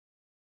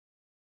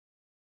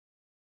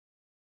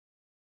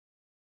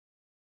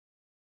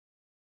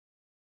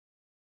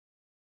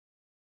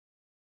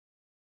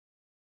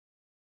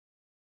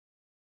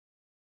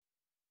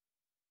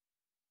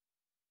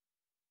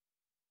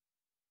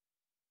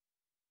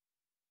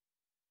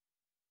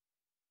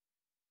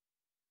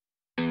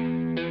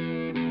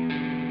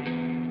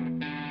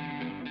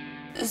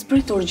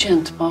Zbrit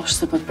urgjent, po është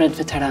se po të pret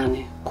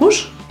veterani.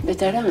 Kush?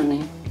 Veterani.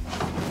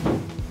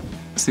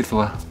 Si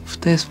thua,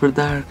 ftes për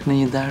dark në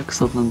një dark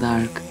sot në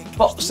dark.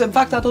 Po, se në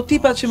fakt ato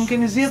tipat që më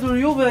keni zgjedhur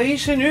juve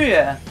ishin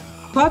yje.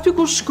 Pa aty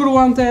ku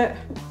shkruante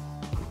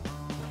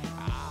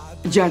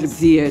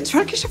gjalbëzie,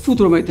 çfarë kishe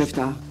futur më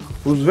tefta?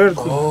 U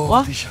zvert.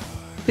 Ua?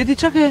 Ti di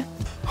çka ke?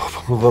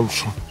 Po më dham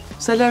shumë.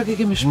 Sa larg e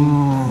kemi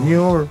shpinë?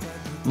 1 orë.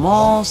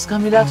 Mos,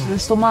 kam i latë dhe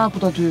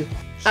stomakut aty.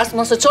 As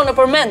mos e qonë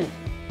për mend.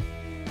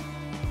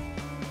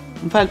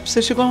 Më falë, pse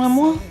shikon nga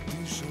mua?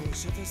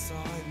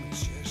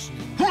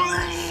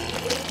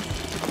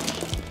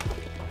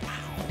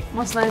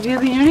 Mos na e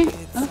vjedhi njëri?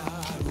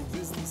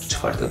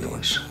 Çfarë të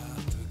duash?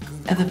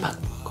 Edhe pak.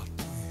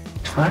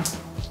 Çfarë?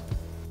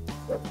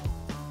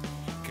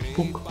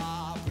 Buk.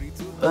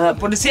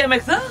 Policia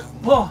me këtë?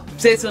 Po,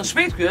 pse ecën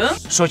shpejt ky, ë?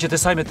 Shoqet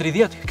e saj me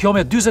 30, kjo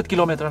me 40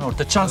 km/h,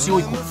 të qanë si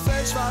ujku.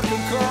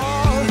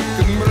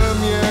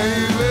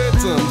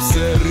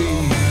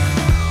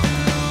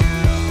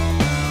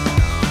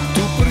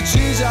 Tu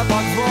përgjigja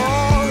pak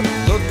vor,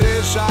 do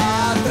desha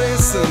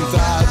adresën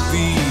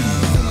tati.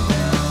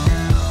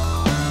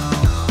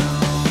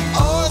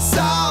 O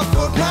sa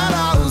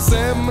fornara u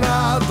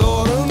zemra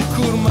dorën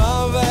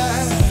kurmave,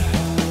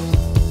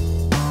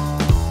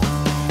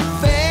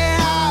 dhe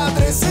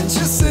adresën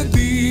që se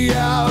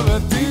dija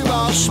veti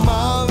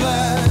bashmave.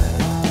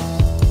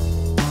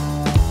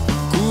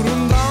 Kur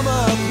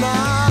ndamet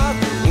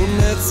nat,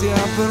 unë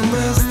ecja për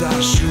mes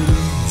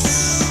dashuris.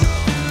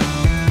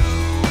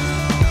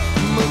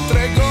 Më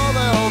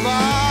tregove o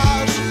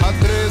vash,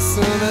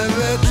 adresën e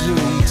vetë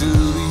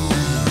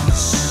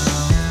lumëturis.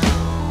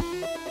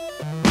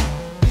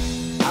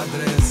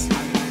 Adres.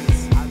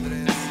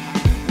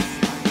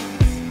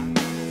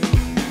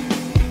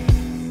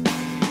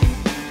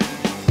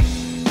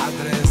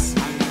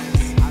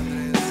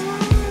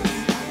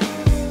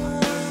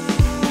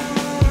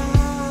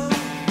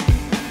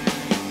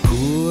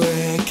 Ku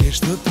e kesh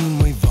të të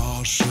mëj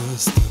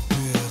vashës të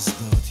pjes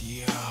do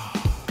t'ja.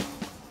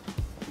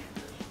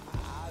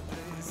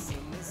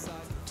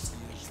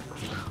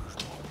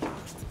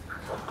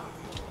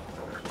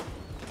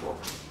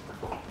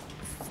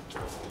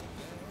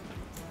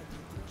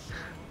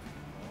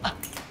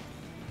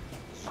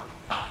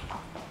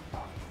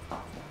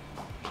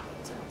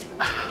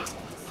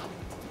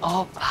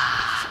 Opa.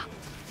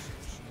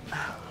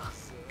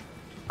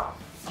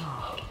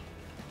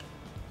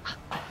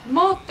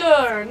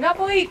 Motor, nga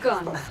po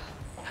ikën?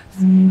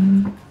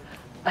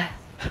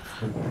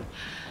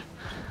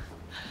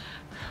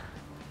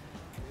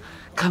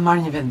 Ka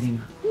marrë një vendim.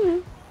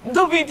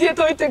 Do vi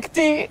t'jetoj të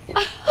këti.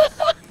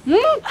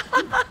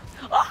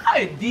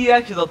 E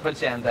dija që do të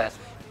pëlqente.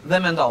 Dhe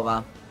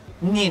mendova,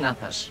 Nina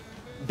thash,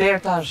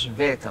 Berta është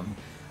vetëm,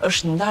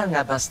 është ndarë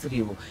nga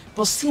pastriu.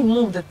 Po si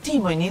mundet ti,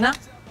 moj Nina,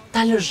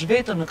 ta lësh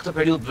vetëm në këtë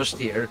periudhë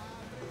vështirë?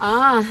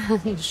 Ah,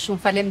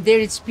 shumë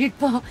faleminderit shpirt,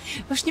 po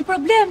është një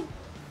problem.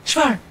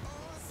 Çfarë?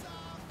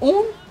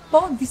 Unë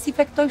po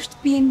disinfektoj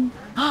shtëpinë.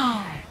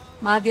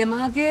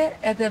 Madje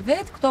edhe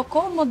vetë këto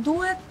kohë më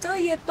duhet të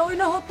jetoj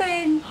në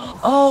hotel.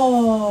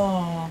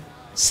 Oh,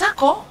 sa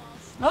kohë?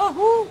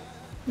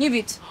 Një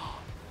vit.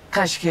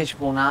 Kaq keq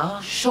puna,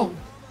 a? Shumë.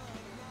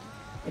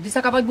 E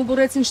disa ka bëjt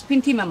buburecin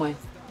shtëpinë time, moj.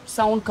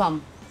 Sa unë kam.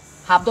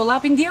 Hap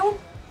dollapin djeun,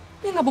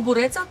 një nga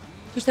buburecat,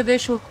 kishte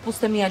veshur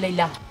këpuste mia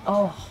Leila.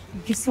 Oh,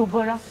 Gjithë u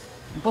bëra.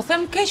 Po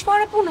them keq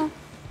fare puna.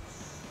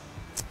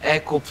 e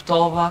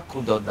kuptova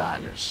ku do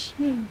dalësh.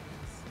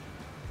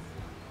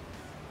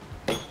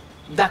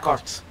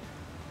 Dakord.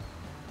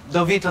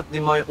 Do vi të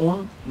ndihmoj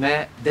unë me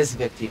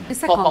dezinfektimin.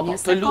 Po,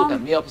 të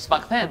lutem, jo, s'ma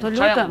kthen. Të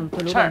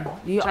lutem.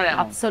 Jo,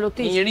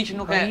 absolutisht. Një njeri që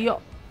nuk e... Jo.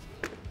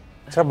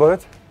 Qa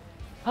bëhet?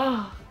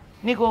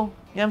 Niku,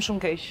 jam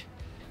shumë keq.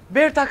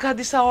 Berta ka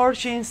disa orë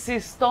që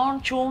insiston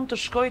që unë të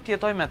shkoj të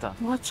jetoj me të.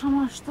 Po që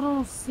ma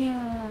shtrosje.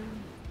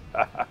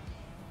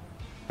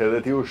 Edhe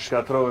ti u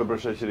shkatrove për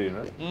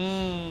shoqërinë,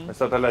 me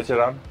sa ta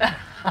laqeran?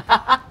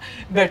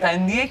 Berta, e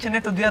ndjej që ne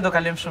të dyja do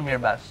kalojmë shumë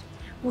mirë bashkë.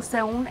 Kurse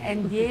unë e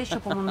ndjej që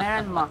po më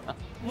merren më.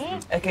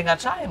 E ke nga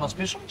çaj, mos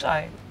pi shumë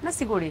çaj. Me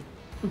siguri.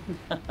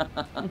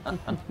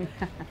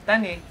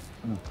 Tani,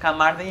 kam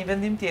marrë dhe një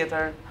vendim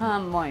tjetër. Ha,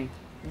 moj.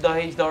 Do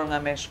heq dorë nga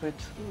meshkujt.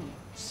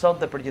 Sot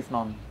dhe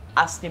përgjithmonë.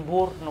 Asnjë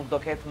burr nuk do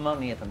ketë më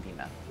në jetën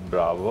time.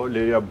 Bravo,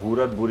 leja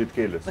burrat, burit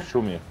keles,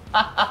 shumë mirë.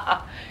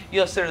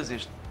 Jo,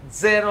 seriozisht.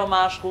 Zero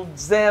mashkull,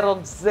 zero,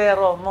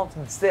 mot,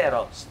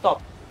 zero, stop.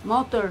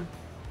 Motor,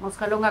 mos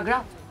kalo nga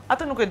gratë.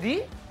 Atë nuk e di,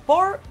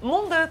 por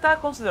mund dhe ta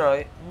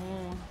konsideroj.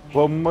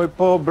 Po,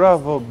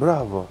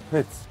 bravo,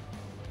 hec.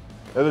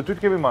 Edhe ty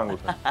të kemi mangur.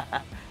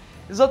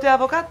 Zoti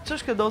avokat,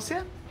 ç'është kjo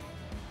dosje?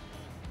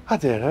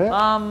 Atëherë,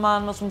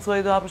 Aman, mos më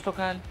thuaj do hapësh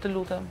lokal, të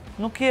lutem.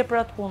 Nuk je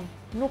për atë punë.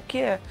 Nuk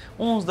je.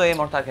 Unë s'do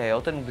jem ortake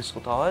jote, nuk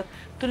diskutohet.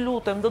 Të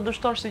lutem, do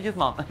dështosh si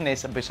gjithmonë.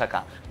 Nëse bëj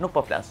shaka, nuk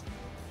po flas.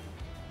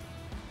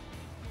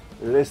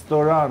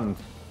 restorant.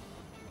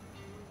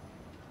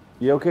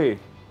 Je okej?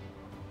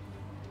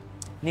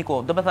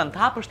 Niku, do me thënë,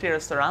 të hapësh ti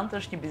restorant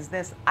është një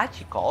biznes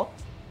aq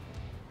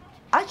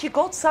i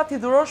kot sa ti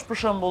dhurosh për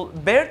shembull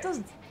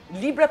Bertës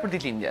libra për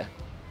ditëlindje.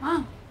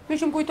 Mi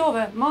që më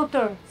kujtove, më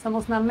tërë, se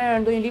mos na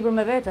merë ndonjë libër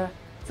me vete,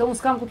 se unë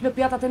s'kam ku të lë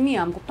pjatat e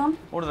mia, më kupton?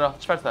 Urdhëro,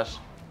 çfarë thash?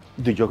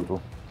 Dëgjoj këtu.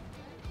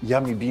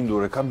 Jam i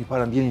bindur e kam një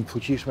parandjenin të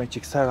fuqishme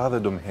që kësaj radhe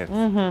do më herë.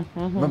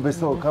 Më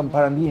beso, kam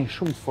parandjenin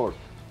shumë të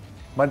fortë.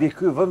 Madje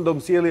ky vend do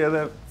më sjellë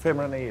edhe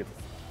femrën e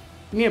jetës.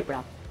 Mirë pra,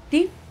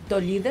 ti do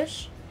lidhesh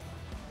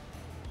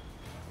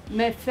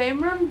me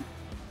femrën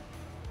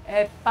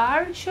e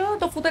parë që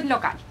do futet në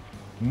lokal.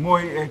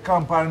 Moj e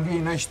kam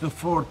parandjenin aq të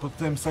fortë, po të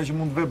them sa që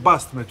mund të ve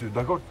bast me ty,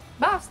 dakor?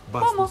 Bast,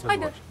 po mos,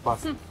 hajde.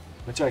 Bast.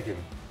 Me çaj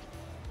kemi?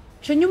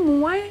 Që një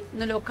muaj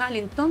në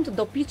lokalin tënd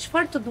do pi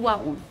çfarë të dua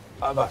unë.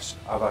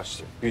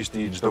 Avash,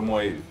 pishti çdo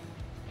muaj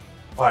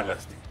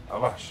falas ti,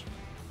 avash.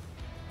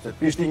 Se të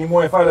pishti një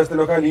muaj falas te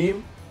lokali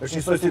im, është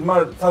njësoj si të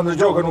marrë ca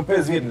ndërgjokën unë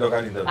 5 vjet në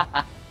lokalin tënd.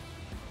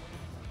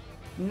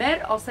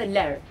 Merr ose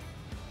ler.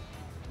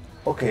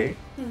 Okej.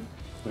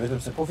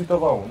 Vetëm se po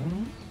fitova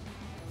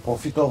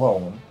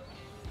unë.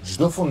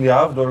 Çdo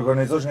fundjavë do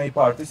organizosh një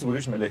party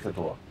sigurisht me lekët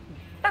tua.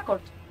 Dakor.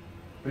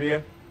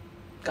 Prije.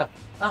 Ka.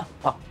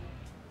 Po.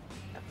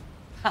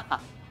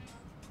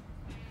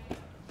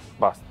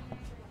 Basta.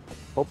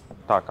 Hop,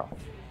 taka.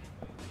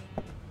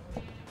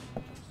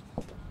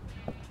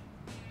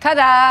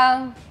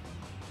 Tada!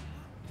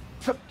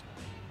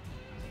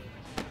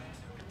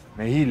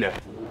 Me hile.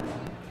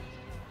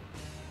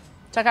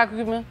 Qa ka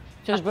kyme?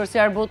 Që është bërë si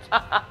arbut?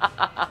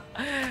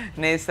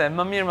 Nëse,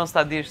 më mirë mos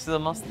ta dish,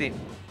 sidomos ti.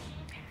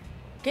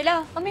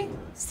 Kela, mami,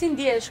 si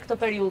ndjesh këtë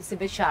periudhë si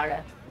beqare?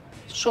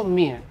 Shumë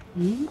mirë.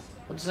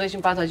 Po të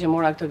zëshim pata që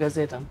mora këtë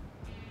gazetën.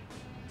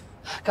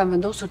 Kam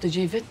vendosur të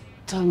gjej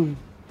vetëm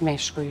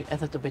meshkuj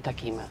edhe të bëj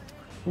takime.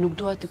 Nuk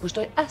dua të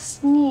kushtoj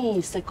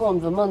asnjë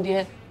sekond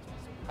vëmendje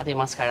atij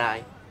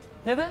maskaraj.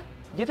 Edhe?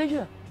 Gjete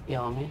gjë?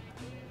 Jo, mi.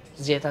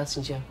 Zgjeta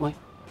asnjë gjë. Moj,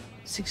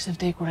 si kishte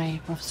vdekur ai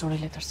profesori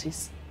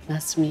letërsisë në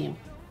Asmijën.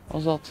 O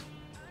zot.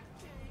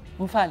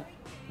 Më fal.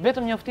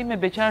 Vetëm njoftim me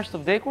beqarës të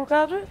vdekur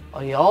ka aty?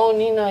 O jo,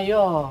 Nina,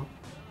 jo.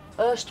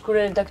 Është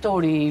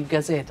kryeredaktori i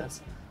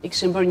gazetës. I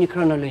kishin bërë një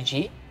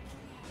kronologji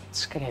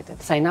të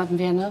shkretit. Sa i natë më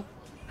vjenë,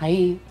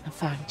 ai në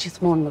fakt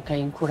gjithmonë më ka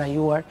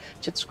inkurajuar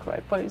që të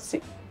shkruaj poezi.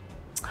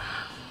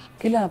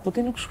 Kela, po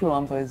ti nuk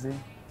shkruan poezi.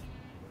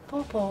 Po,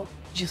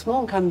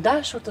 gjithmonë kam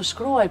dashur të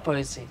shkruaj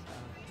poezi.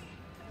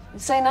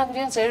 Sa i natë më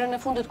vjenë se erën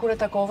e fundit kur e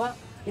takova,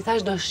 i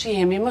thash do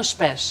shihemi më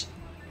shpesh.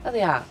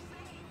 Edhe ja,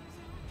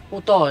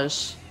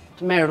 utohesh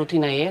të merë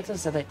rutina e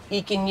jetës edhe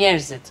ikin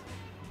njerëzit.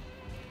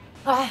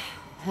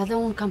 Edhe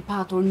unë kam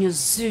patur një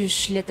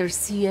zysh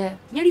letërsie,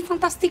 njëri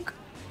fantastik.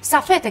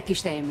 Safete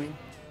kishte emrin.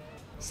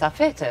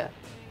 Safete,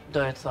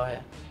 do e të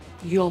thoje.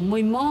 Jo,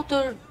 mëj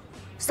motër,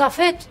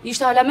 Safet,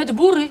 ishte alamet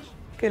burri.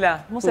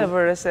 Kela, mos e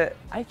vëre se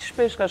ai që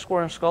shpesh ka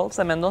shkuar në shkollë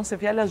se mendon se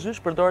fjala zysh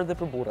përdoret dhe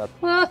për burrat.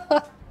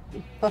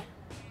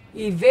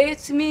 I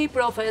vetmi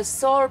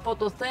profesor, po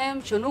të them,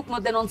 që nuk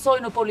më denoncoj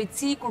në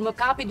polici kur më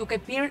kapi duke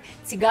pirë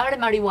cigare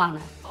marijuane.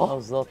 O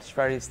zot,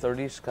 çfarë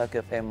historish ka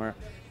kjo femër.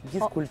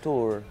 Gjithë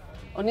kulturë.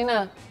 O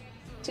Nina,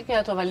 që ke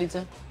ato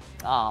valizë?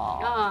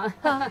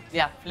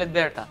 Ja, flet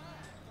Berta.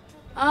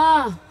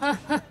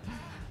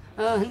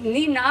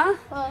 Nina,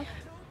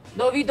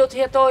 do vi do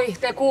të jetoj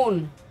tek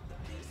unë.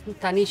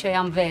 Tani që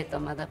jam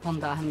vetëm edhe po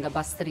ndahem nga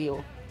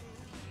bastriu.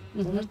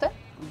 Vërtet?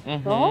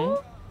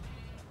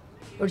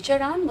 Për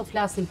qëran do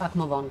flasim pak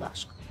më vonë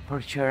bashkë.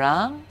 Për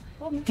qëran,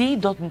 ti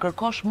do të më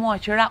kërkosh mua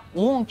qëra,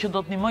 unë që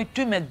do të ndihmoj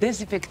ty me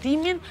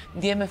dezinfektimin,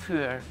 ndje me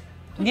fyer.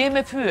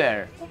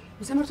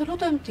 Se mërë të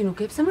lutem, ti nuk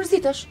e pse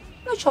mërzitesh.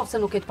 Në qoftë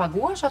se nuk e të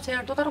paguash,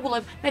 atëherë do të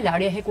rregullojmë me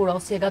larje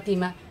hekurosje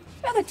gatime.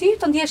 Edhe ti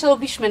të ndjesh edhe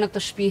bishme në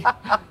këtë shtëpi.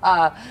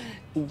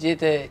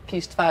 Gjete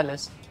kisht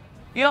fales.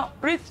 Jo,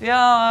 prit,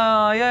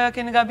 ja,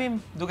 keni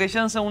gabim. Duke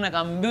qenë se unë e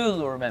kam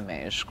mbyllur me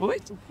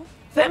meshkujt,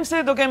 them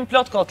se do kem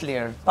plot kot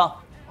lirë. Po.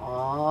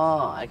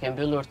 E ke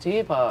mbyllur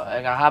ti, po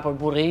e ka hapur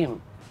burri im.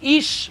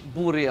 Ish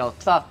burri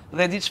jot.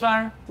 Dhe di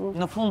çfarë?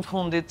 Në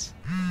fundit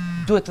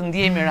duhet të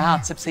ndjehemi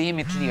rehat sepse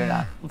jemi të lira.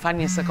 Më fal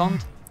një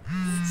sekond,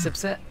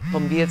 sepse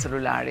po mbihet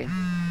celulari.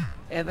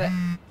 Edhe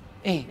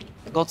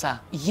goca,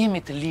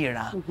 jemi të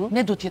lira.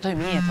 Ne duhet të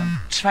jetojmë jetën.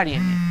 Çfarë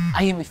jemi?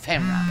 A jemi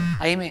femra?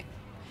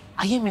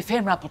 A jemi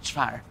femra apo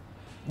çfarë?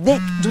 Ne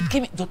do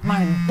të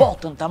marrim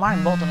botën,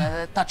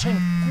 edhe ta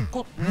çojmë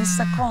ku një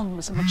sekond,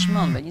 mëse më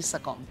çmendë, një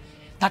sekond.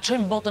 Ta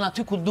çojmë botën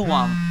aty ku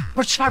duam.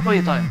 Për çfarë po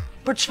jetojmë?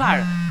 Për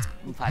çfarë?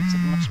 Më fal, se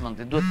më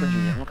çmendë, duhet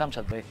përgjigje, nuk kam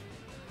çfarë të bëj.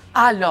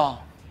 Alo.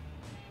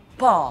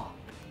 Po.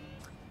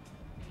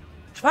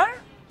 Çfarë?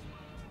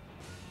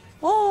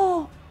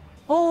 Po,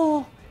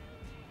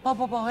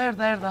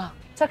 erdha.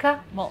 Qa ka?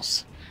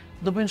 Mos.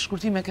 Do bëjnë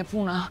shkurtime ke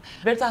puna.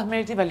 Berta,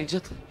 merri ti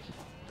valizhet.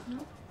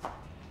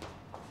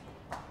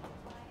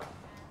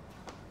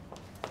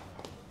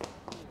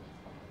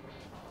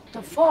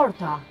 Të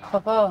forta.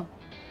 Po.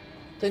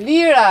 Të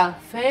lira.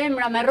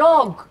 Femra me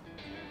rrogë.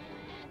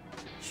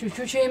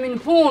 Që jemi në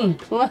punë.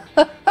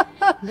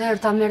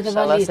 Berta, merr të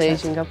Shala se valizhet.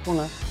 ishin nga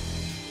puna.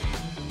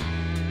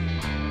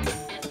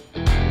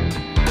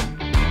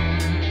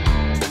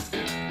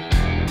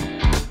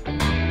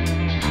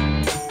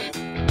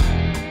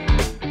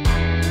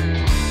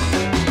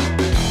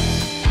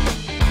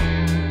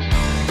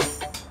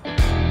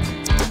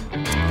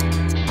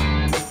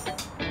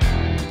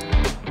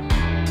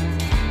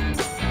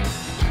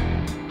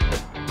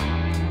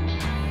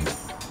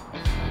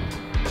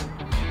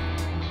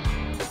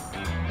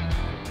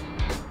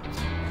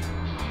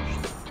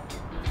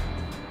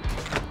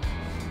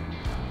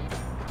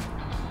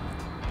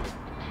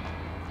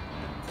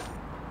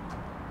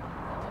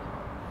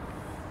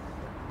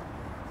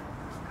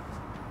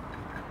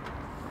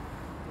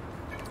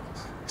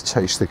 Qa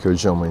ishte kjo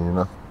gjëmë,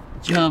 Nina?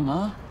 Gjëm,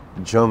 a?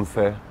 Gjëmë,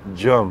 the,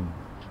 gjëmë.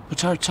 Po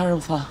qarë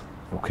u tha?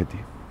 Nuk e di.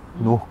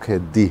 Nuk e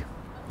di.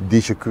 Di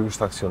që ky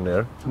është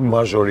aksioner,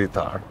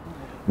 majoritar.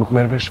 Nuk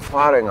merr vesh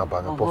fare nga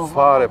banka, po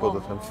fare, po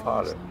të them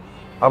fare.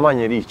 Ama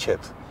njeri i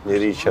qetë, po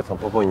njeri.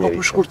 Po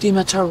për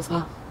shkurtime qarë u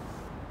tha?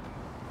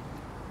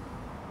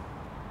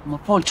 Më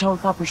pol, qarë u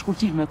tha për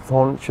shkurtime?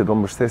 Thonë që do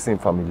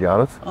mbështesin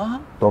familjarët,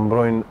 do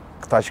mbrojnë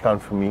këta që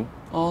kanë fëmijë.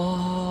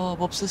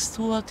 Po pse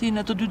s'thua ti,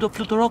 ne të dy do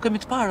fluturokemi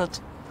të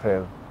parët.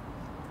 Thedh.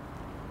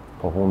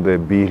 Po unë dhe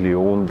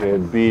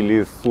Bili,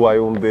 thuaj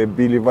unë dhe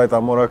Bili, vajta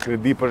mora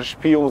kredi për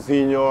shtëpi, unë si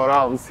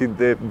ignorant, si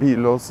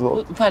debil, o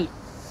zot. Falë,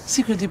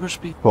 si kredi për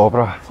shtëpi? Po,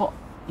 pra. Po,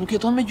 nuk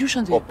jeton me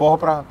gjyshen ti? Po,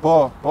 pra,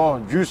 po,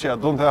 gjyshja,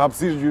 do në të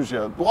hapësish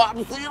gjyshja. Do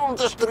hapësish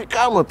të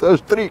shtrikamët,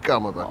 është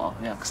trikamët. Po,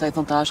 ja, kësa i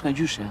thonë të ashka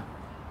gjyshja.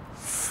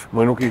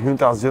 Më nuk i hyn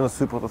të asgjë në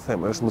sy, po të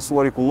them. Është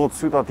mësuar i kullot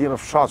syt atje në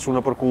fshat, shu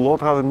në për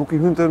kullotra dhe nuk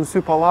i hyn të në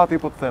sy pallati,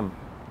 po të them.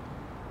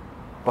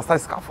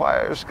 Pastaj s'ka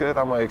faje, është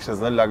kreta ma i kështë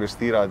zënë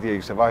lagështira atje, i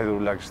kështë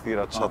vajdur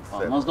lagështira, që të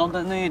them. Mos do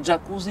në një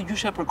jacuzzi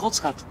gjyshja për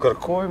kockat?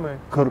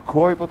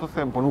 Kërkoj, po të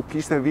them, po nuk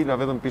kishte vila,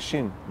 vetëm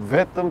pishin.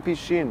 Vetëm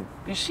pishin.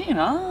 Pishin,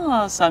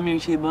 sa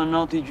mirë që i bën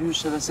noti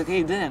gjysheve, se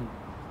ke iden.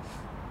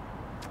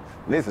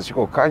 Nese,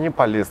 shiko, ka një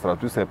palestra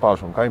aty, se e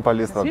pashëm, ka një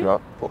palestra aty.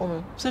 Po,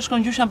 me. Pse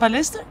shkon gjyshja në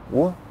palestër?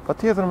 Pa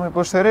tjetër, me,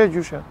 po është e re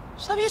gjyshja.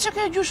 Sa vjeç e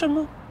ke gjyshën,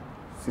 mu?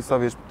 Si sa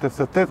vjeç,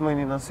 88 më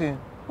Nina, si.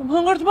 Po më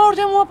hëngër të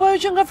bardhja mua, po ajo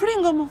që nga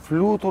fringa, mu.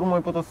 Flutur,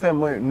 moj, po të them,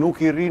 moj, nuk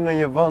i ri në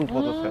një vënd, po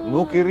të them,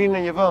 nuk i ri në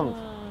një vënd.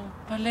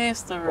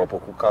 Palestër. Po,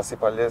 ku ka si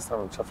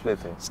palestra, më qa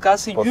fleti. S'ka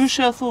si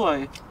gjyshja,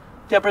 thuaj.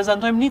 T'ja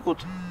prezentojmë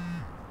Nikut.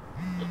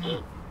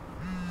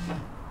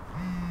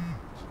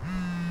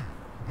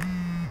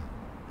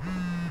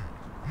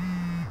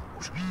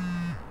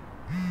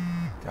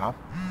 Hap?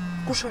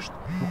 Kush është?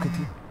 Nuk e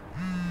di.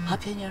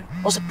 Hapje njerë,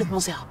 ose prit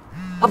mos e hap.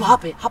 Apo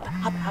hape.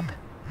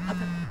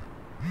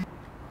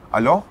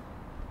 Alo?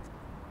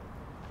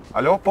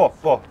 Alo, po,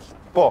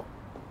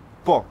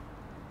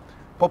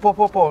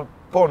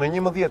 në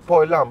 11,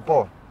 po, e lam, po.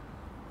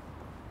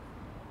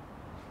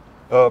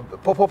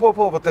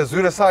 Po, të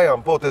zyre sa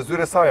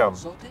jam,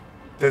 Zoti?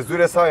 Të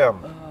zyre sa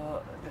jam.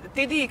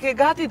 Ti di, ke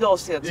gati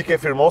dosjet. I ke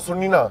firmosur,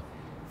 Nina?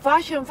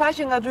 Faqen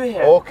nga 2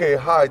 herë. Okej,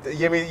 hajt,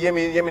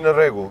 jemi në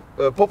rregull.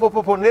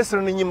 Po,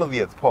 nesër në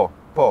 11, po.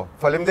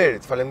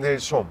 Faleminderit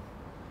shumë.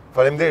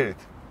 Faleminderit.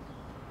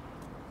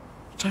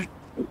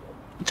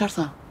 Çfarë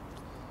tha?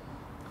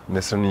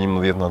 Nesër në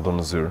 11 na do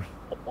në zyrë.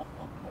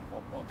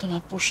 Të na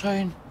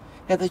pushojnë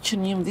edhe që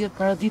 11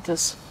 para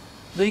ditës.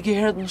 Do i ke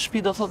herët në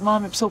shtëpi, do thot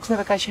mami, pse u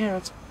ktheve kaq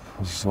herët?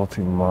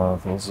 Zoti i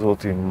madh.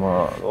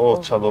 O,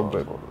 ç'a do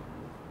bëj?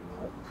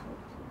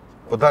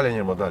 Po dale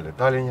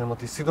njërë më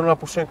ti, si do na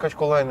pushojnë kaq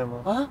kollajne më?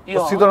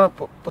 Jo.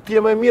 Po ti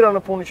e më e mira në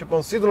punë që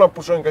pun, si do na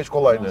pushojnë kaq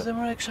kollajne?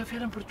 Zemër, e kisha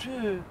fjalën për ty.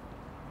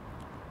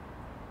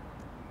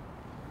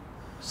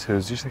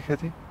 Seriozisht e ke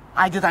ti?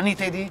 Ajde tani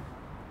Tedi.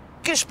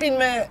 Ke shpinë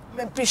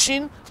me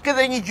pishin, ke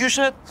dhe një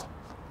gjyshet.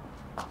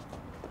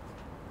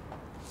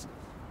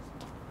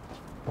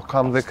 Po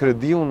kam dhe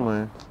kredi unë më.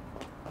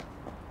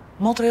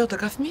 Motra jote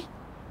ka fëmijë?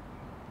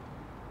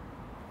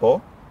 Po?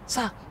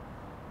 Sa?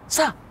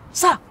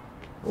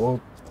 O,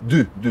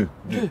 2.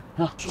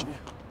 Shumë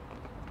mirë.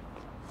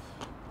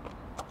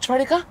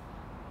 Çfarë ka?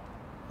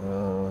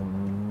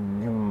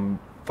 Një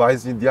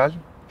vajzë, një djalë.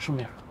 Shumë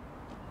mirë.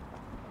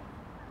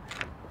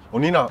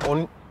 Nina,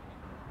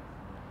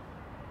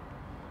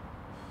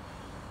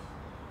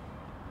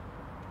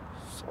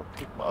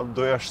 Soti ma,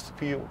 doja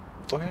shtëpiu.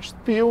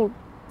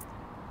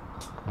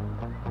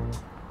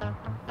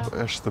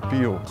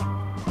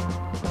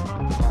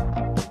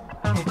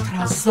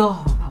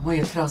 E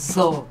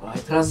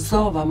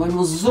trazova, moj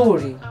më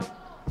zuri.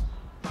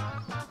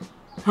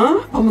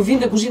 Po më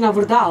vinte kuzhina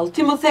vërdall,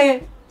 ti më the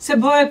se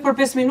bëhet për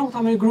 5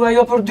 minuta me grua,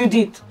 jo për 2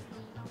 ditë.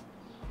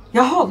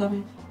 Ja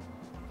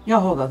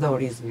hodha dhe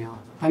orizmi, jo.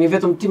 Tani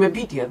vetëm ti me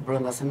bitjet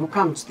brenda, se nuk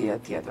kam ç'tija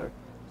tjetër.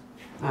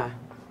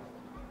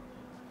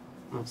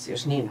 Si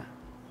është Nina.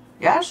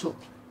 Ja, shumë.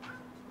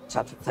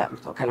 Qa të them,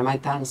 këto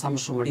kalamajt tanë sa më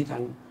shumë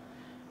rritën,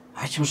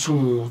 aq më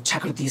shumë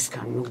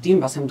çakërdiskan, nuk dim,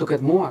 pasi më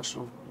duket mua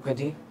kështu, nuk e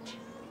di.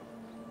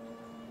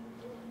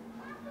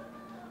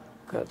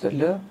 Këtë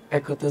lë e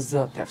këtë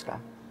zë tefta.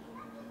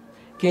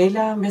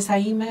 Kela, mesa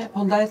ime,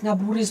 po ndajet nga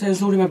burri se e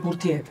zuri me burr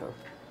tjetër.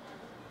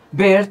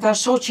 Berta,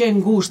 shoqja e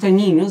ngushtë e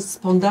Ninës,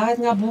 po ndajet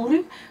nga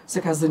burri se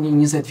ka zënë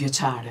një 20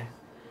 vjeçare.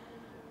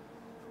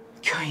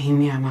 Kjo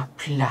imja ma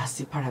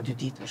plasi para 2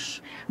 ditësh.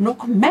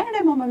 Nuk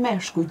mere më me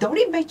meshkuj,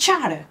 dori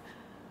beqare.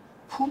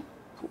 Po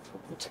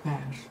të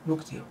merë,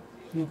 nuk ti.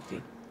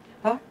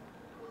 Ha?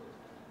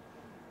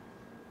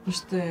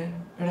 Është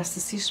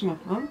rastësishme,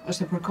 ha?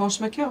 Është e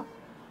përkohshme kjo.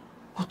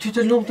 Po ty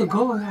të lumë të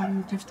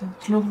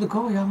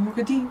goja, nuk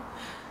e di.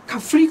 Ka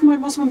frikë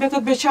më mos më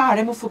mbetet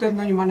beqare, më futet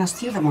në një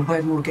manastir dhe më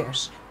bëhet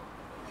murgesh.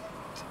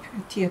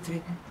 Tjetri,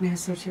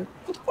 nesër që,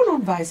 po të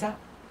punon vajza,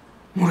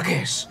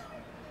 murgesh.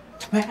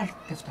 Të merë,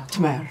 tefta, të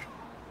merë.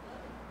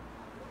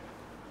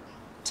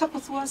 Qa po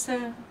thua se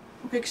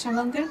nuk e kisha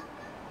mendje?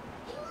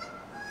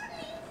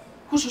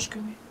 Kush është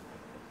ky?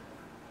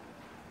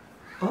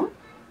 Po?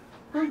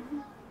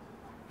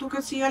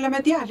 Duket si jala me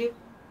djali.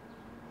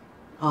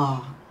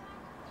 Ah.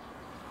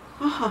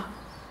 Aha.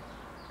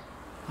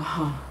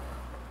 Aha.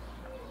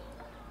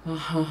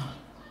 Aha.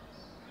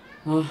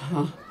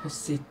 Aha. Po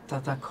si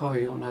ta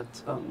takoj unë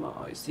atë,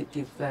 moj, si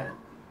ti the.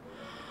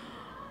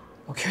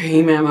 Po kjo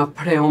ime më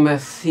preu me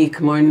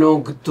thik, moj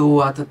nuk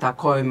dua të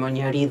takoj më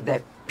njeri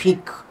dhe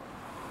pik.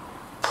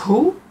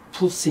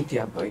 Pu si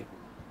t'ja bëj.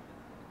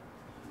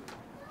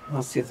 Ma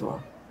si thua.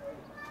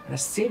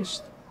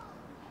 Rësisht.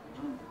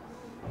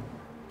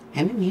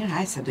 E me mirë,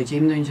 haj, se do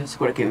gjejmë ndonjë gjë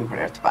sikur e kemi për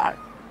herë të parë.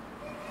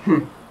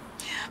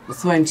 Më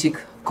thuajnë qik,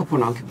 ku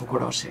punon ki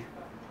bukuroshi?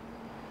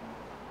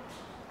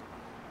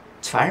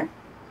 Qfar?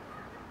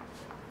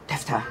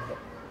 Tefta.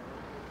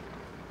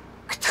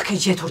 Këtë ke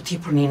gjetur ti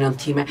për ninën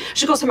time.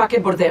 Shiko se ma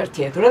ke bërder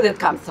tjetër, edhe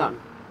t'kam thënë.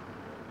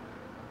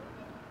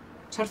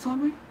 Qarë thua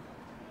me?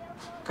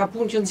 Ka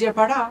punë që nëzjerë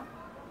para?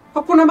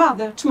 Po punë e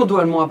madhe, që më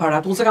duen mua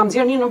parat? Unë se kam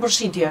nëzjerë ninën për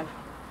shitje.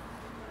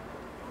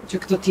 Që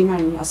këtë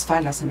time në as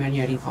fala se merë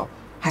njeri po.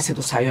 Haj se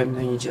du sajojmë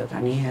në një gjë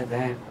tani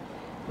edhe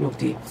nuk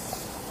di.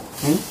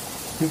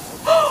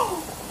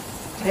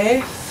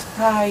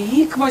 Tefta,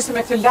 ik moj se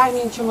me këtë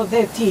lajmin që më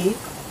dhe ti,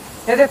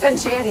 edhe të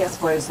nxerja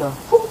s'po e zë.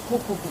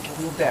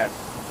 Nuk derë.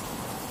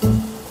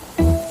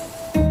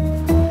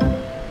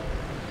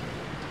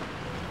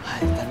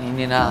 Hajde tani,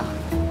 Nina.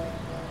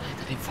 Hajde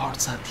tani,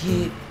 forca,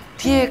 ti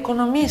e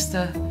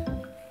ekonomiste.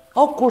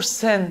 O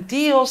kursen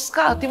ti, o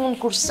s'ka, ti mund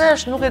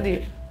kursesh, nuk e di.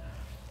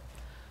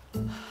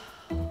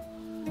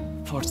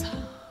 Forca.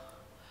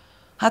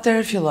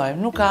 Atëherë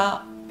fillojmë, nuk ka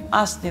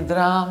asnjë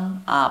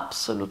dram,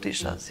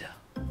 absolutisht asgjë.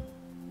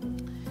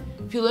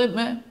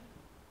 Fillojmë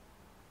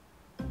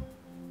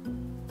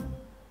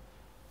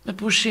me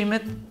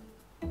pushimet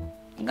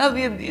nga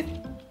 10 ditë.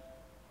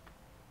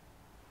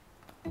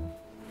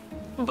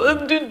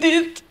 Bëjmë 2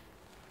 ditë.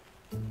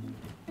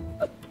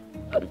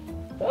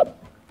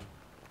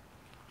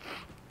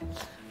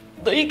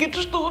 Do iki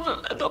të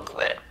shtunën e do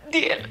kthe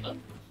dielën.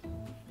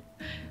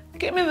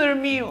 Kemi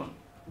dhërmi unë.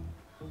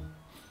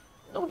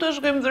 Nuk do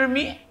shkojmë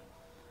dhërmi,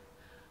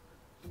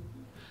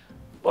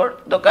 por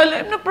do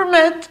kalojmë në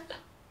përmet.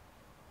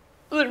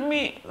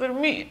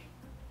 Dhërmi.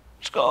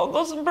 Shko,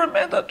 gosën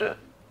përmet aty.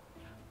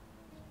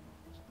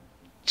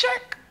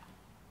 Qek.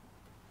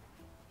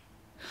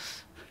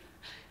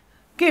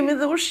 Kemi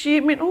dhe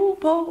ushqimin,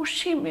 po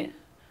ushqimi.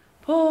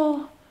 Po,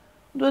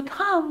 duhet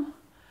ham.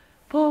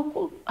 Po,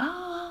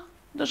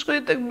 do shkoj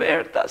tek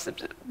Berta,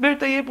 sepse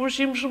Berta jep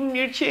ushqim shumë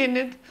mirë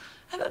qenit.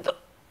 Edhe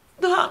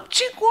do ham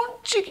qikun,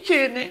 qik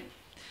qeni.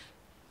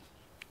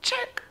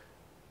 Qek.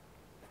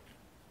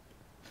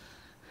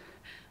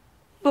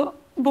 Po,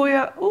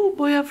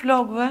 boja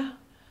flokëve.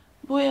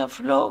 Boja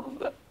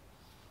flokëve.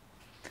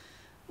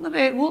 Në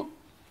rregull,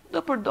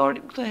 do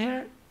përdorim këtë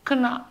herë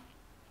këna.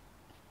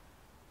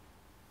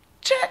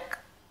 Qek.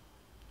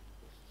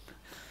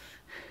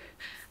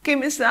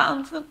 Kemi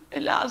seancën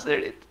e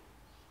lazerit.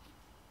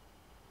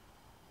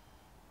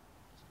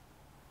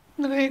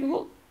 Në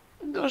rregull,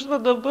 do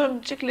shtë do bëjmë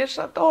qik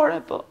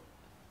leshatore, po.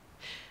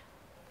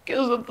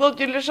 Kjo zë të thot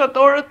që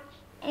leshatorët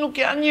nuk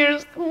janë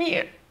njerëz të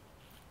mirë.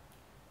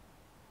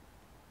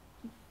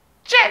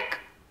 Qek!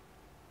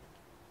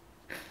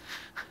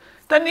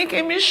 Tani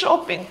kemi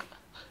shopping.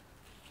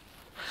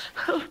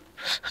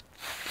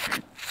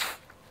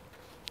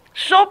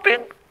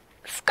 Shopping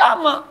s'ka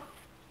më.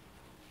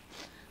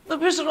 Do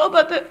pesh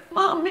rrobat e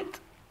mamit.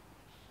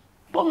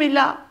 Po mi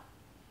la.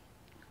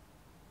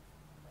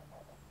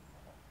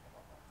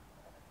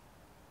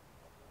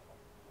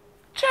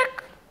 Qek!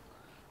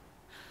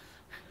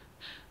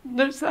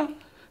 Ndërsa,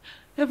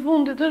 e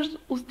fundit është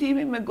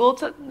udhtimi me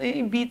gocat në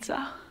Ibiza.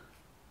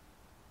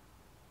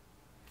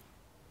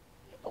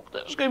 Nuk të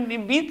shkojmë në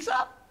Ibiza,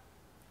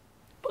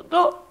 po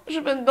do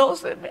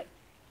zhvendosemi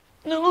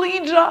në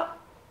Lixha.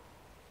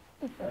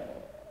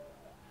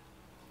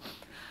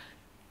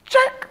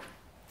 Qek!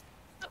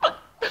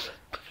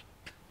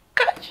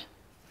 Kaq!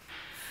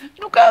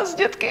 Nuk ka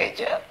asgjë të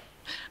keqe.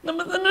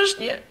 Domethënë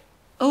është një...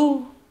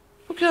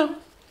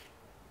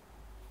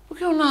 po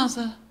kjo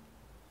naze,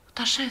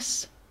 ta shes.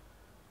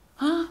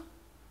 Ha?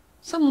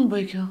 Sa mund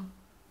bëj kjo?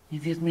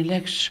 10.000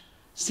 lekësh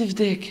si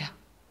vdekja.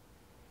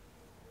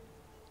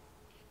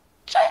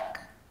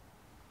 Qek!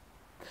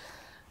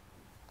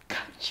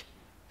 Kaq.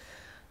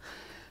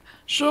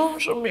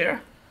 Shumë mirë.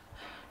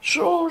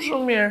 Shumë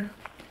mirë.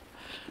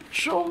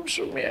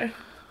 Shumë mirë.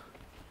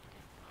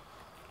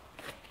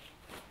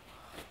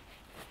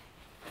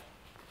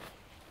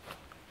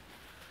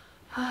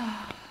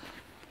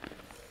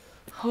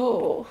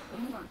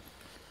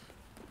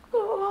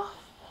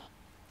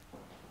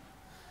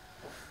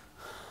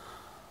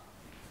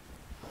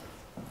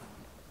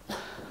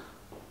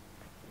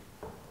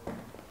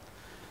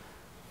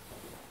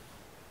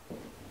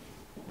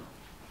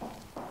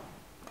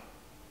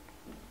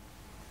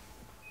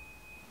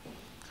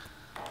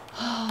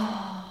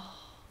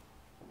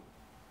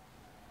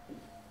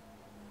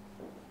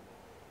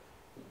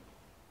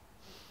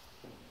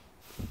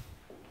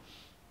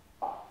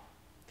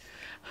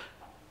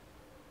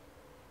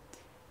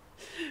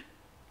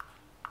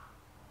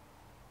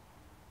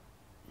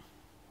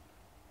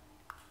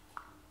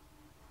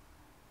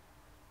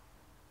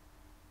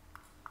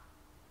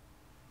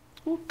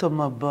 U të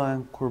më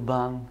bëhen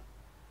kurban.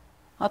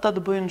 Ata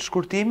të bëjnë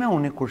shkurtime,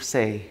 unë i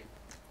kursej.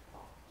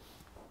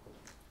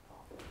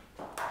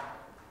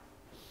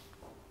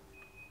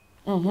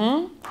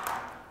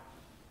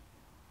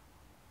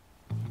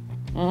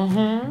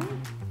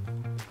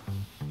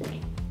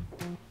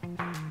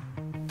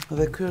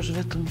 Dhe ky është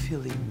vetëm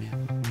fillimi.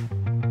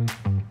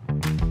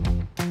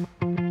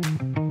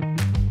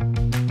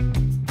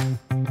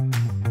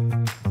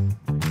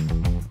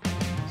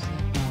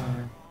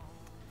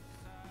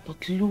 Po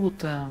të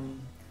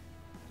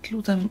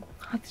lutem,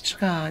 ha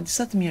diçka,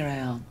 disa të mira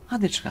janë, ha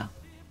diçka.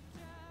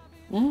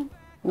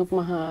 Nuk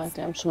më ha,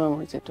 jam shumë e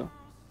mërë si tu.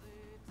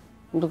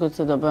 Më duket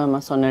se do bëhem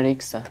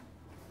masonerikse.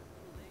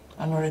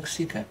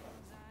 Anoreksike.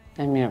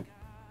 E mirë,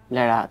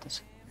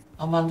 leratës.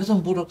 Aman vetëm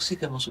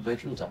buroksike mos u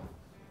bëjt lutem.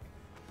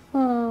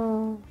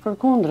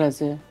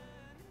 Përkundrezi.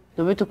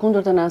 Do bëj të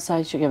kundërtën e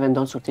asaj që ke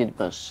vendosur ti të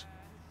bësh.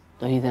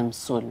 Do hidhem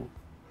sulm,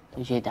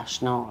 do gjej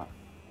dashnor.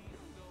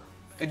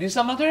 E di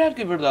sa material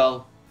ke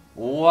vërdall?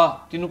 Ua,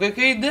 ti nuk e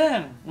ke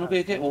iden, nuk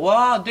e ke...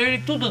 Ua,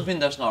 deri këtu do të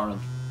vinë dashnorët.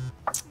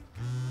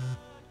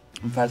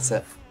 Më falë se...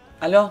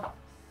 Alo?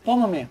 Po,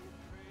 mami.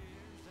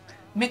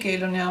 Me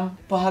Kelën jam,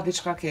 po ha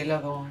diçka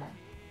Kela dhe unë.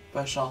 Po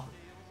e shoh.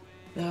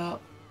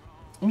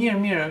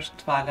 Mirë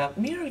është, fala.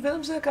 Mirë është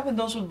vetëm se ka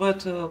vendosur të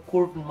bëhet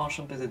kurb në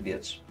moshën 50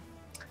 vjeç.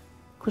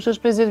 Kush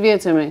është 50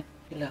 vjeçë mi?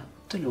 Kela,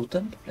 të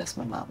lutem, të flas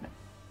me mamin.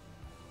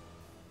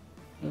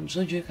 Në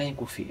çdo gjë ka një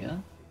kufi, ë?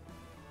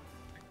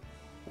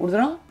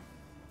 Urdhëro?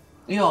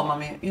 Jo,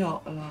 mami, jo.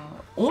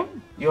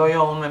 Unë? Jo,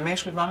 unë me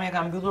meshkujt mami e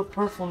kam mbyllur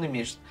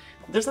përfundimisht.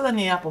 Ndërsa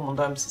tani ja po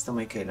mundojmë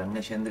sistemoj Kelën,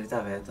 nga që ndrita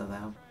vetë dhe...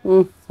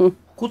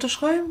 Ku të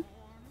shkojmë?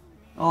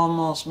 O,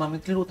 mos, mami,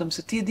 të lutem,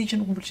 se ti e di që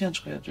nuk më pëlqen të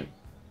shkoj aty.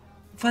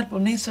 Falë, po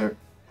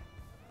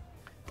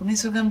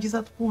nesër kam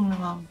gjitha të punë,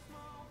 mamë.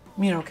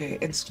 Mirë, okej,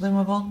 e diskutojmë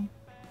më vonë?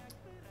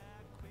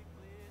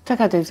 Qa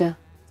ka të gjë?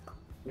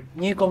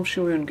 Një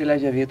komshiu në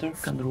Kelagja vjetër,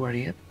 ka ndruar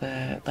jetë, dhe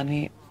tani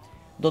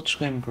do të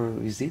shkojmë për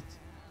vizitë.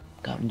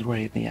 Ka ndruar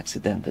jetë një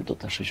aksident dhe do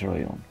të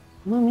shoqëroj unë.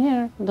 Më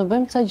mirë, do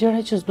bëjmë kësa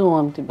gjëra që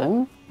s'duam t'i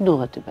bëjmë,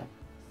 duhet t'i bëjmë.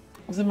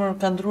 Zemër,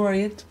 ka ndruar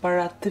jetë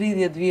para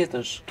 30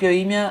 vjetësh. Kjo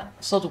imja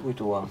sot u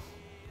kujtua.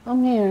 Më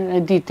mirë,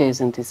 e di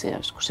tezën ti si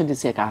është, kush e di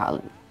si e ka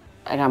hallin.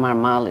 E ka marrë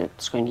malli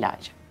të shkojnë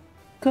lagje.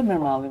 Kë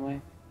merr malli, moj?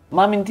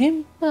 Mamin tim?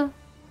 Ha.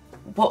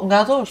 Po,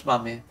 nga ato është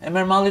mami. E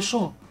merr malli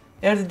shumë.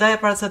 Erdhi daja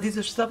para ca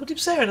ditësh, po ti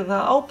pse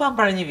erdha? Au pam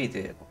para një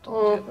viti.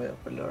 Kupton? Po jo,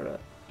 për lore.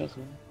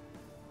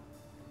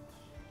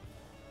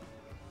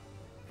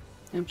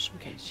 Jam shumë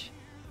keq.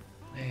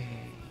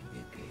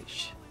 Ej, keq.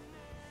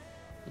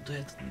 Po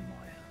doja të të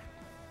ndihmoja.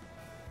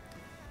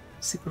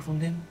 Si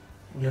përfundim?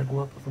 U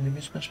largua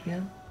përfundimisht nga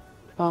shtëpia?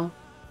 Po,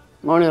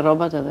 mori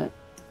rrobat edhe.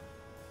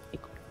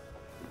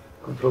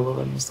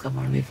 Kontrollova mos të ka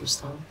marrë një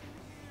fustan.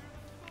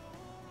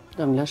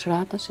 Do më lësh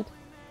rata që ti?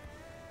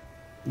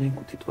 Në një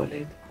kuti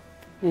tualet.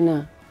 Nina,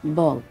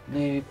 boll.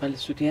 Në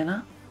palesyt jena?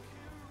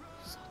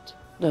 Sot.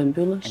 Do e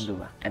mbyllësh?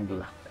 E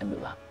mbylla.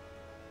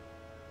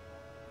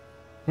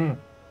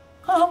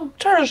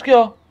 Çfarë është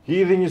kjo?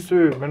 Hidhi një sy,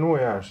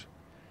 menuja është.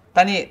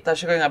 Tani, ta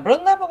shikoj nga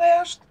brenda apo nga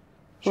jashtë?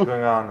 Shikoj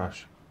nga anash.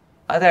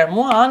 Atëherë,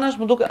 mua anash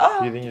më duke...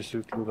 Hidhi një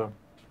sy, të lutem.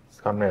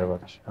 S'kam nerva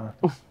tash.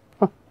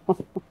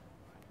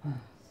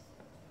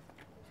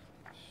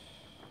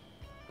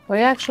 Po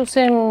ja kështu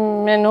si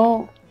menu,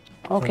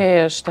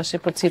 okej është, tash i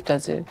përcip të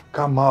zi.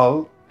 Ka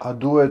mall, a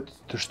duhet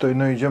të shtoj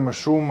ndonjë gjë më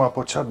shumë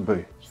apo ç'a të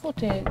bëj?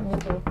 Futi,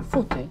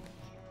 futi.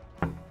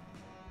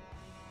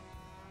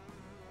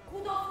 Ku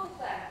do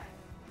fute?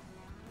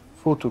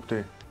 Futu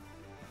këtej.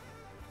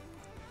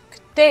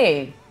 Këtej?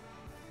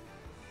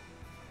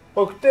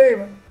 Po këtej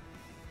me.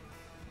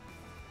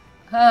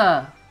 Ha.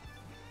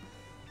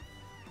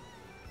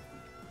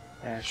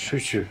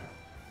 Shqyqy.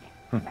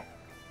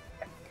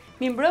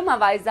 Mi mbrëma,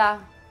 vajza.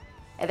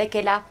 Edhe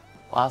Kela.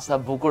 Pa, sa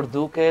bukur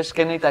duke,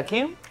 shkeni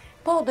takim?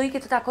 Po, do ike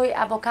të takoj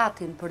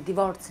avokatin për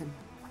divorcin.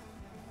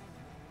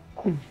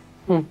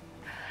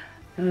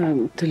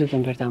 Të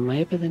lutem Berta, ma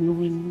jep edhe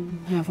numrin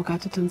e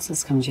avokatët tënë, se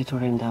s'kam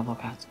gjetur ende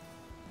avokat.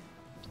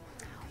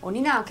 O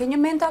Nina, ke një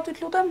mente aty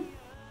të lutem?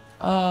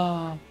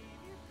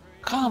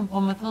 Kam, po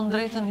me thënë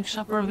drejtën i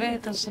kisha për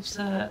vete,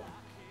 sepse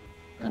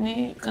tani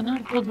kanë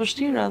ardhur plot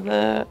vështira dhe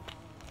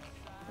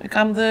e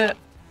kam dhe...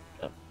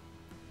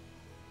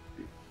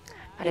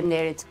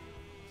 Faleminderit.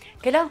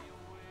 Kela,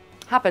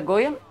 hape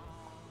gojën,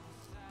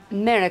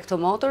 mere këtë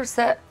motor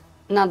se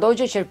na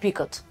dogje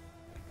qerpikët.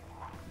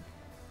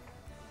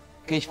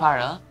 Keq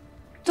fare, ë?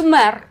 Të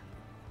merë.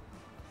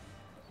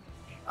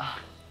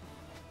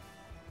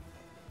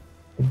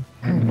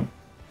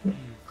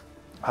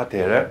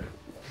 Atere.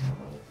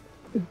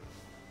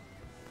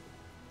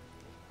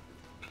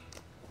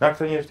 Nga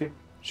këtë njështë ti,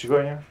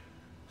 shikoj një,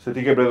 se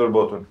ti ke bredhur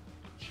botën.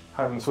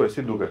 Hajde më thuaj,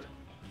 si duket?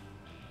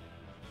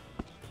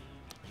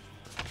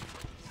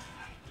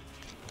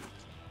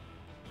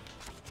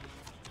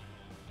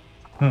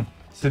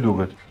 Si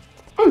duket?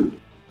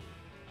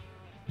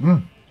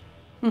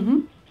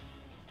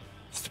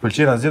 Së të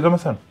pëlqen asgjë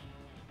domethënë?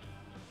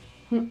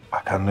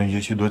 A ka ndonjë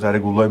gjë që duhet ta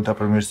rregullojmë, ta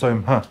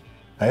përmirësojmë, ha?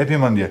 A jepi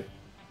mendje?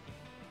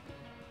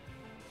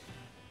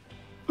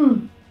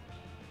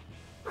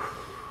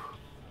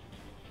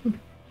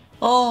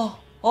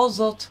 O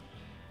zot,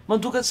 më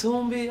duket se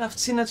humbi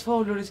aftësinë e të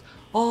folurit.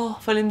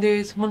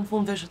 Faleminderit, më në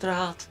fund veshët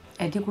rehat.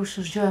 E di kush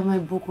është gjëja më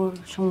e bukur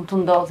që mund të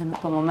ndodhi në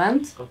këtë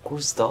moment?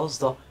 Kur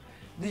s'do.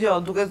 Djo,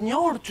 duket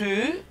njohur ty,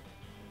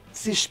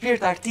 si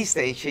shpirt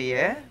artiste i që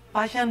je,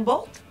 pa që në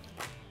botë?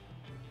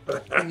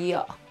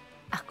 Jo,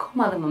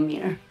 akoma dhe më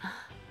mirë.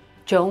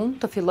 Që unë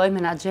të filloj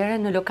menaxhere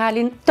në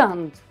lokalin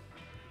tënd.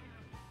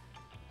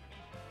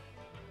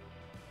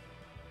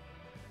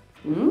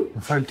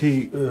 Më falë ti,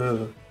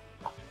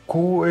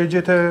 ku e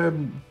gjete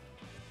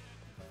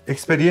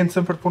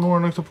eksperiencën për të punuar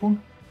në këtë punë?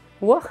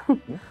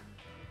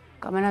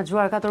 Ka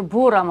menaxhuar 4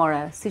 burra,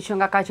 more, si që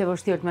nga kaq e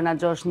vështirë të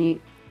menaxhosh një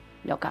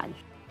lokal.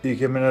 Ti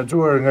ke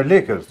menaxhuar nga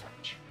lekët.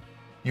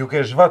 Ju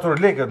ke zhvatur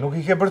lekët, nuk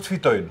I ke bërë të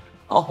fitojnë.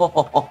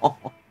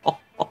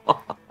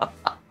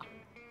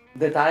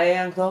 Detaje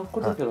janë këto,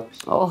 kur të fillosh?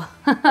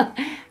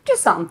 Që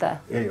sante?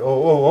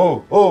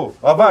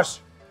 Avash!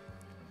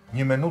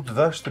 1 minutë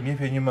dhash të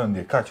mjepje një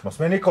mendje, kaq, mos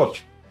me një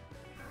koq.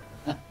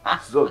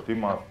 Zot I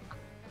marë.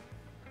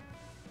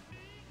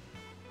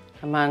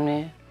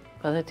 Mani,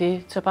 pa dhe ti,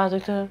 që pati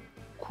këtë,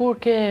 kur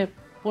ke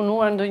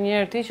punuar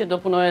ndonjëherë ti që do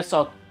punoje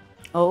sot?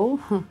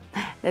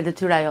 Dhe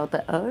detyra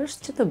jote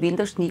është që të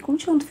bindësh Nikun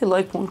që unë të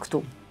filloj punë këtu.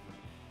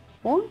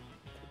 Unë?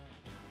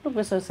 Nuk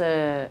besoj se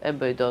e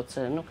bëj dot,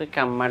 se nuk e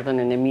kam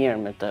marrëdhënien e mirë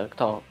me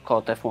këto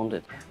kohët e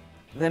fundit.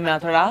 Dhe me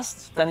atë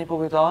rast, tani po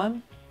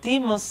kujtohem, ti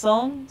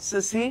mëson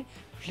se si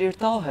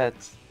flirtohet.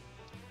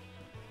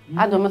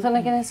 A, do më thënë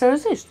e keni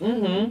seriozisht?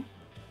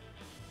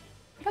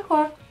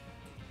 Dakor.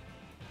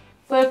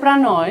 Po e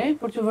pranoj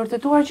për t'ju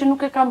vërtetuar që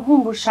nuk e kam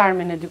humbur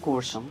sharmin e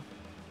dikurshëm.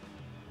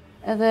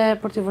 Edhe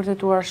për t'ju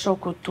vërtetuar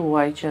shokut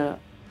tuaj që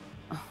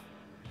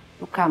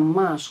nuk kam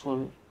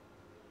mashkull,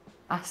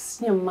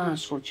 asnjë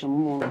mashkull që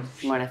mund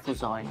më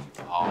refuzojnë.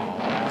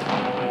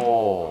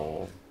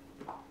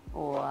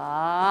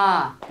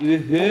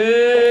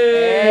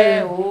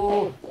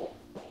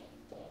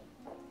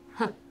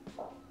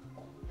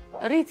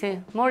 Riti,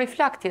 mori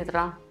flak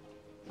tjetra.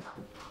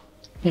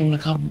 Unë e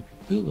kam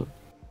pyllur.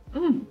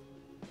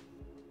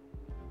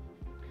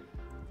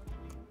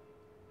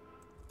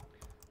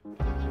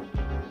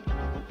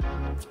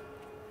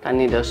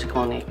 Tani do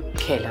shikoni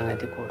kelën e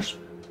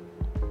dikurshme.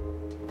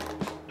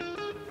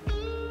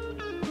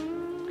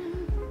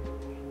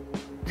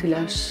 Cila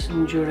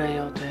është ngjyra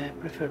jote e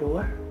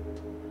preferuar?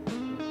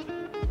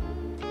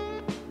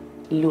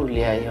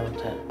 Lulja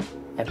jote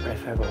e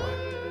preferuar.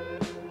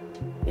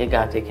 Je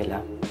gati,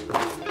 Kela?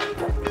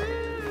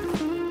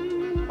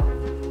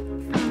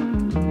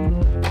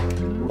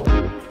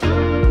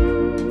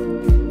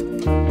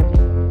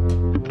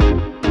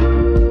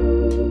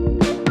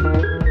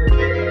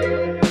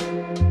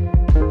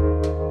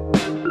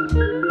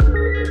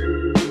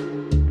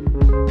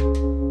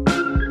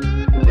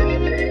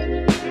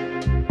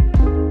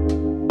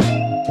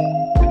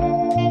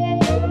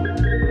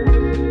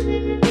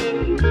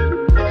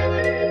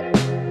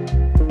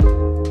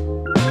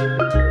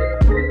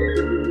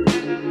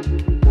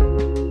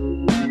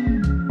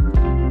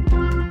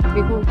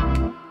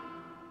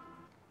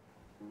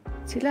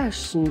 Cila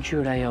është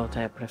ngjyra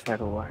jote e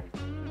preferuar?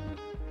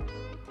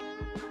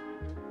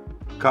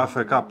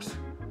 Kafe kaps.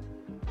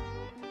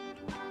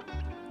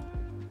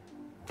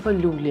 Po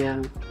lulja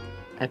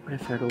e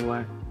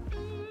preferuar?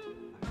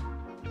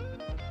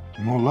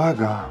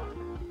 Mulaga.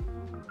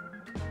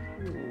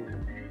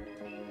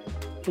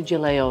 Po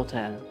gjella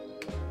jote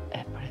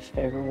e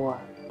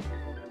preferuar?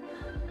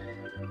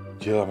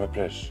 Gjella me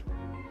presh.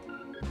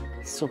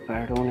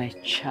 Super, unë e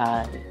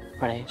qaj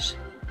presh.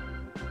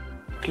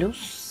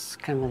 Plus,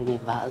 kam edhe një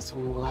vazë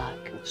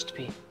mullak në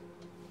shtëpi.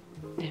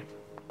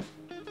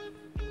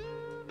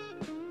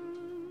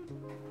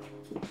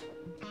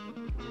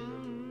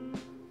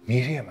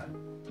 Mirë jeme?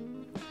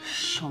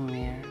 Shumë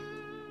mirë.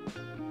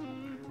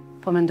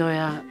 Po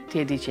mendoja ti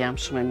e di që jam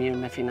shumë e mirë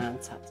me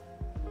financat.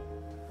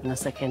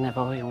 Nëse ke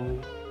nevojë unë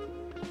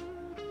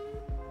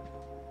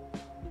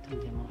të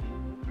ndihmoj.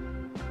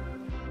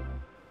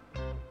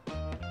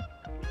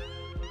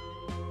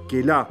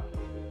 Kela,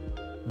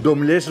 do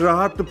m'lesh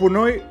rahat të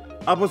punoj,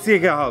 apo si e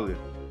ke halli?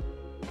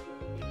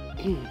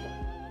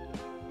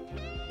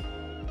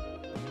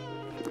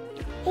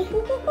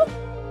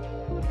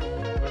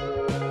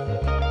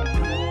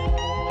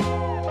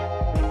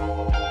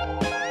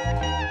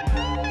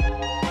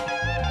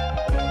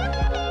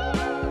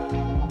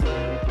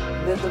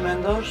 Dhe të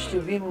mendosh që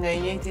vim nga I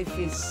njëjti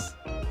fis.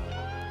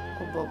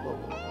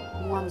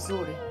 Mua më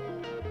zuri.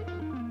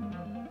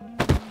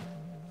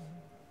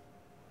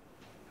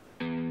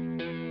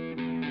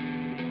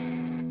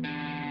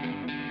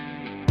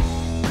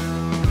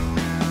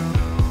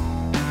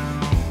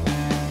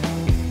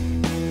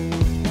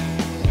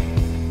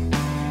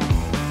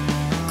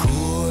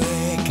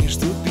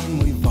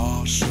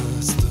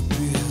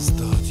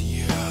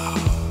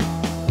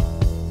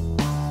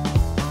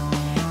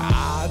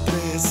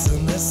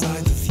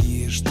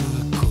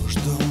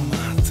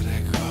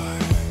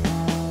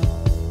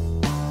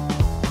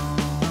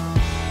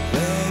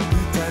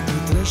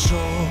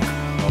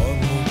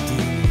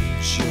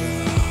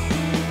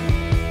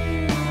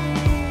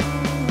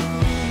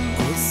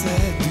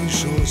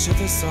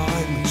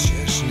 saj më